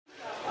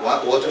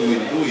what we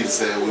will do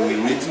is we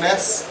will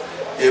witness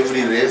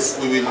every race.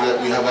 We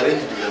have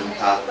arranged them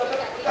per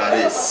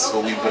race. So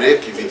we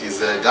break if it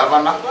is a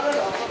governor,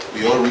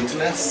 we all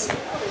witness.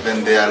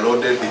 Then they are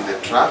loaded in the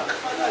truck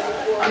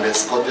and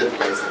escorted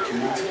by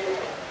security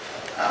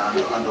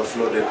and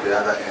offloaded the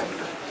other end.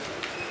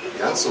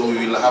 Yeah, so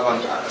we will have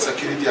a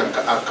security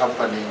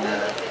accompanying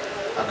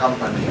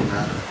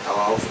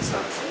our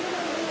officers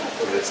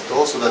to the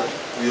store, so that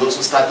we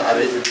also start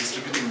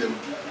distributing them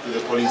to the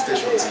polling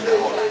stations in the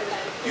hall.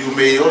 You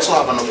may also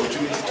have an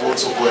opportunity to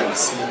also go and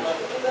see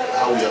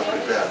how we are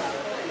prepared.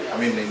 I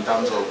mean, in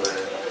terms of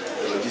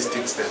the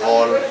logistics, the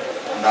hall,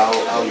 and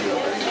how we are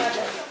prepared.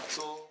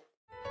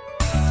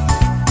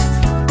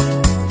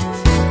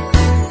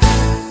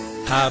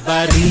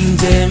 Habari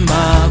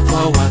njema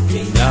kwa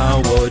Wakenya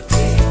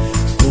wote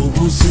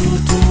kuhusu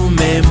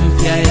tume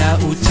mpya ya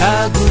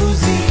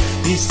uchaguzi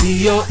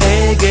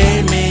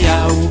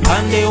isiyoegemea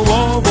upande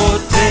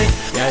wowote.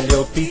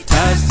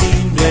 Yaliyopita si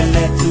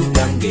ndwele,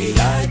 tugange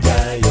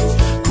yajayo.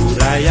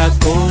 Kura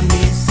yako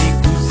ni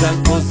siku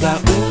zako za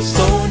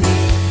usoni.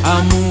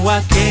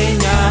 Amua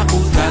Kenya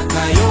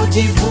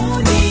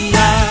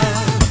utakayojivunia.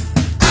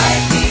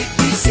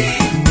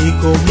 Ni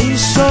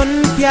commission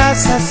mpya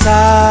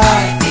sasa,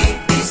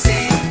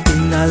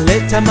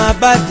 inaleta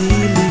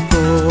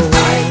mabadiliko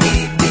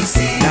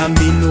na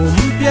mbinu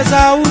mpya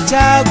za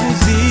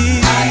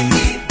uchaguzi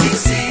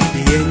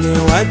yenye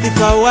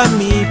wadhifa wa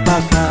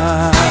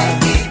mipaka.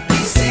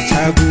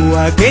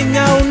 Chagua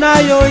Kenya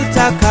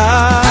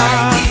unayoitaka,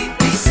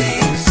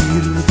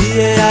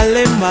 usirudie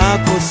yale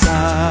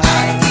makosa.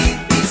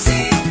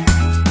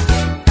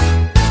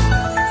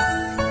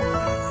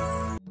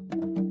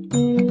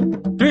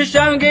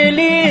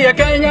 Tushangilie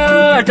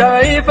Kenya,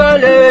 taifa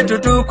letu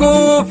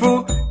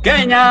tukufu,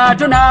 Kenya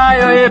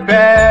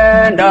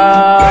tunayoipenda,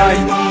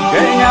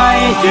 Kenya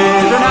nchi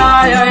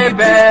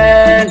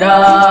tunayoipenda.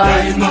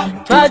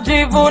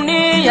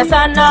 Twajivunia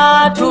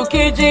sana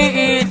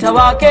tukijiita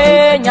wa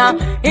Kenya,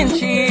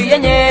 nchi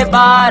yenye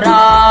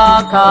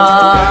baraka,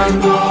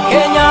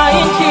 Kenya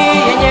nchi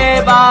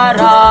yenye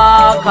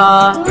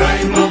baraka.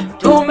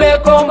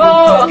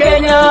 Tumekomboa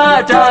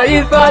Kenya,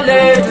 taifa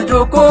letu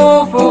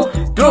tukufu,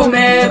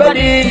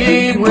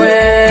 tumebadili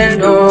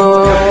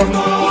mwendo,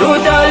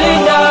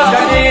 tutalinda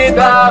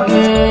katiba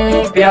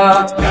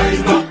mpya.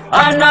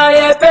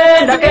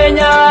 Anayependa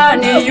Kenya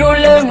ni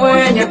yule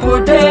mwenye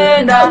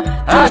kutenda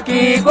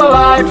haki kwa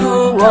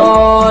watu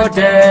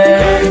wote,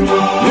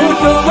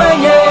 mtu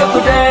mwenye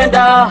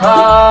kutenda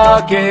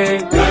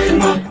haki.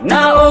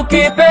 Na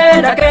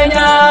ukipenda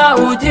Kenya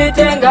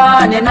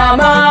ujitengane na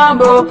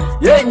mambo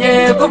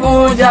yenye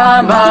kuvunja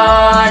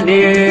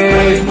amani.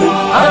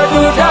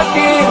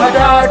 Hatutaki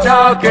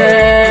matata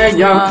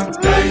Kenya,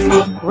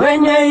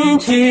 wenye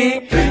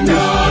nchi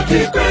Kenya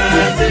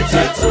kipenzi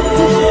chetu,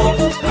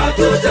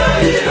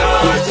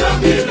 hatutaiacha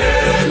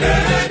milele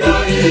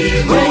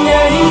daima. Wenye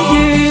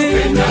nchi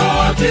Kenya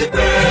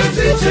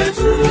kipenzi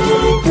chetu,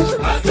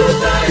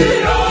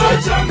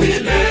 hatutaiacha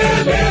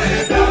milele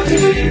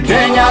daima.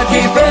 Kenya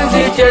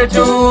kipenzi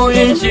chetu,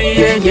 nchi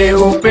yenye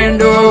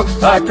upendo,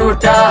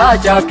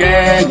 hatutaacha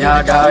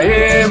Kenya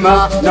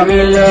daima na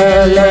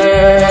milele.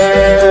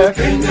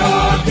 Kenya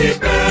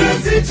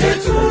kipenzi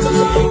chetu,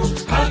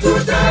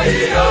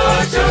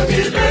 hatutaiacha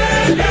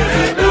milele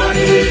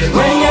daima.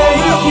 Wenye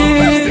nchi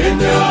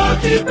Kenya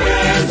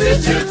kipenzi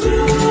chetu,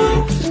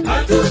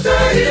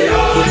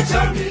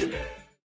 hatutaiacha milele.